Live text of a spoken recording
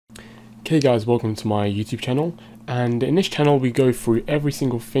Hey guys, welcome to my YouTube channel, and in this channel we go through every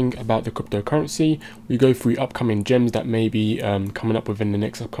single thing about the cryptocurrency. We go through upcoming gems that may be coming up within the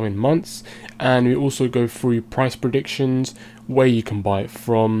next upcoming months, and we also go through price predictions, where you can buy it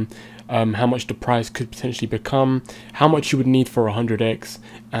from, how much the price could potentially become, how much you would need for 100x,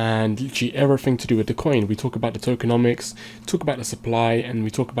 and literally everything to do with the coin. We talk about the tokenomics, talk about the supply, and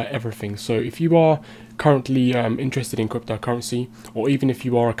we talk about everything. So if you are currently interested in cryptocurrency, or even if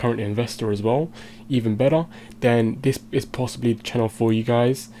you are a current investor as well, even better, then this is possibly the channel for you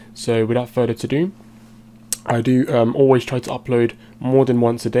guys. So without further ado, I do always try to upload more than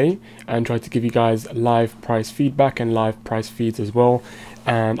once a day and try to give you guys live price feedback and live price feeds as well,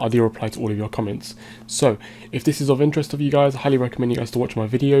 and I do reply to all of your comments. So if this is of interest of you guys, I highly recommend you guys to watch my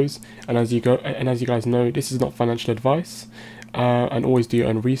videos. And as you guys know, this is not financial advice, and always do your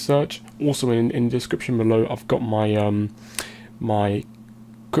own research. Also in the description below, I've got my my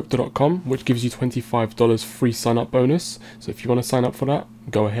crypto.com, which gives you $25 free sign up bonus. So if you want to sign up for that,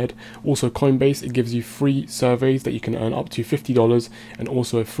 go ahead. Also Coinbase, it gives you free surveys that you can earn up to $50, and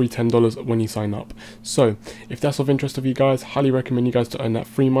also a free $10 when you sign up. So if that's of interest of you guys, highly recommend you guys to earn that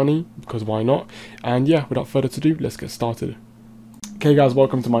free money, because why not? And yeah, without further ado, let's get started. Okay guys,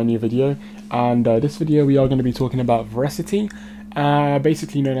 welcome to my new video, and this video we are going to be talking about Verasity,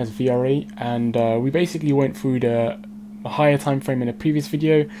 basically known as VRA, and we basically went through the higher time frame in a previous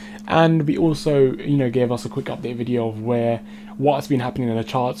video, and we also gave us a quick update video of what's been happening in the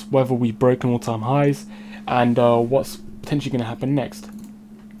charts, whether we've broken all-time highs, and what's potentially going to happen next.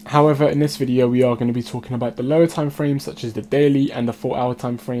 However, in this video we are going to be talking about the lower time frames, such as the daily and the 4-hour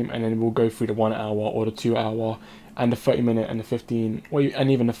time frame, and then we'll go through the 1 hour or the 2 hour and the 30-minute and the 15,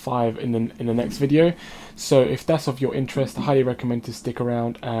 and even the 5 in the next video. So if that's of your interest, I highly recommend to stick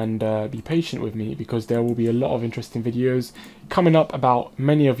around and be patient with me, because there will be a lot of interesting videos coming up about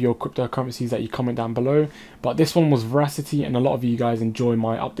many of your cryptocurrencies that you comment down below. But this one was Verasity, and a lot of you guys enjoy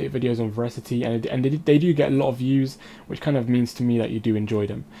my update videos on Verasity, and they do get a lot of views, which kind of means to me that you do enjoy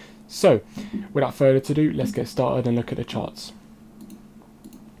them. So without further ado, let's get started and look at the charts.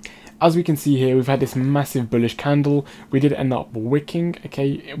 As we can see here, we've had this massive bullish candle. We did end up wicking.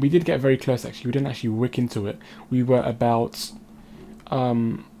 Okay, we did get very close actually. We didn't actually wick into it. We were about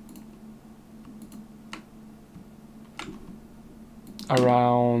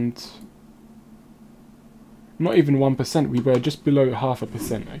around not even 1%. We were just below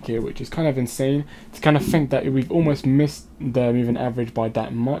 0.5%. Okay, which is kind of insane to kind of think that we've almost missed the moving average by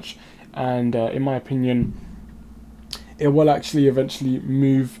that much. And in my opinion, it will actually eventually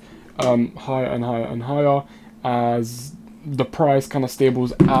move higher and higher and higher as the price kind of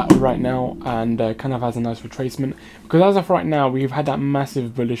stables at right now, and kind of has a nice retracement, because as of right now we've had that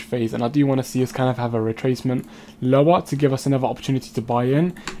massive bullish phase, and I do want to see us kind of have a retracement lower to give us another opportunity to buy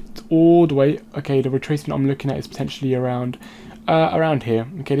in. It's all the way, okay, the retracement I'm looking at is potentially around here.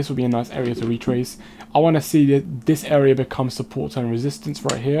 Okay, this will be a nice area to retrace. I want to see this area become support and resistance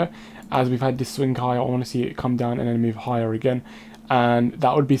right here, as we've had this swing high. I want to see it come down and then move higher again, and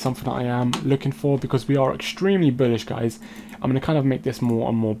that would be something that I am looking for, because we are extremely bullish, guys. I'm going to kind of make this more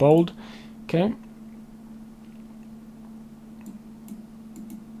and more bold. Okay,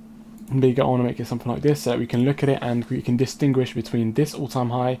 there you go. I want to make it something like this so that we can look at it and we can distinguish between this all-time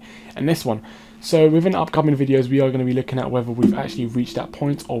high and this one. So within upcoming videos we are going to be looking at whether we've actually reached that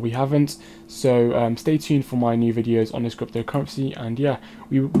point or we haven't. So stay tuned for my new videos on this cryptocurrency. And yeah,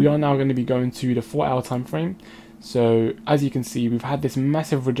 we are now going to be going to the 4-hour time frame. So as you can see, we've had this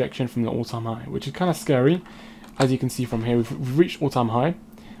massive rejection from the all-time high, which is kind of scary. As you can see from here, we've reached all-time high,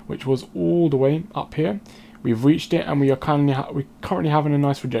 which was all the way up here. We've reached it, and we're currently having a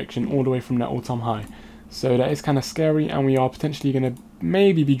nice rejection all the way from that all-time high. So that is kind of scary, and we are potentially going to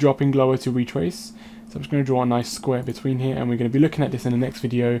maybe be dropping lower to retrace. So I'm just going to draw a nice square between here, and we're going to be looking at this in the next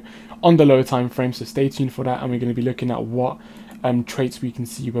video on the lower time frame. So stay tuned for that, and we're going to be looking at what traits we can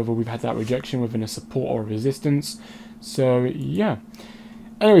see, whether we've had that rejection within a support or a resistance. So yeah,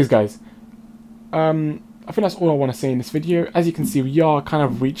 anyways guys, I think that's all I want to say in this video. As you can see, we are kind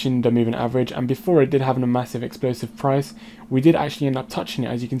of reaching the moving average, and before it did have a massive explosive price, we did actually end up touching it.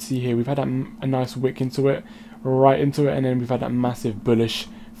 As you can see here, we've had a nice wick into it, right into it, and then we've had that massive bullish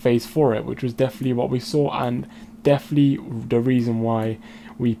phase for it, which was definitely what we saw, and definitely the reason why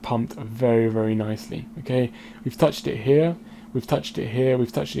we pumped very, very nicely. Okay, we've touched it here, we've touched it here,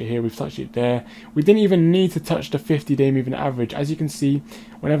 we've touched it here, we've touched it there. We didn't even need to touch the 50-day moving average. As you can see,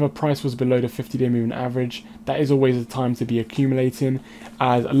 whenever price was below the 50-day moving average, that is always the time to be accumulating,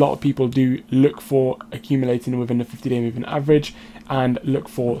 as a lot of people do look for accumulating within the 50-day moving average and look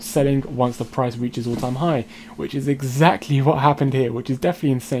for selling once the price reaches all-time high, which is exactly what happened here, which is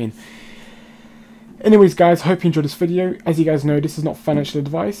definitely insane. Anyways guys, hope you enjoyed this video. As you guys know, this is not financial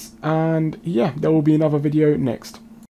advice, and yeah, there will be another video next.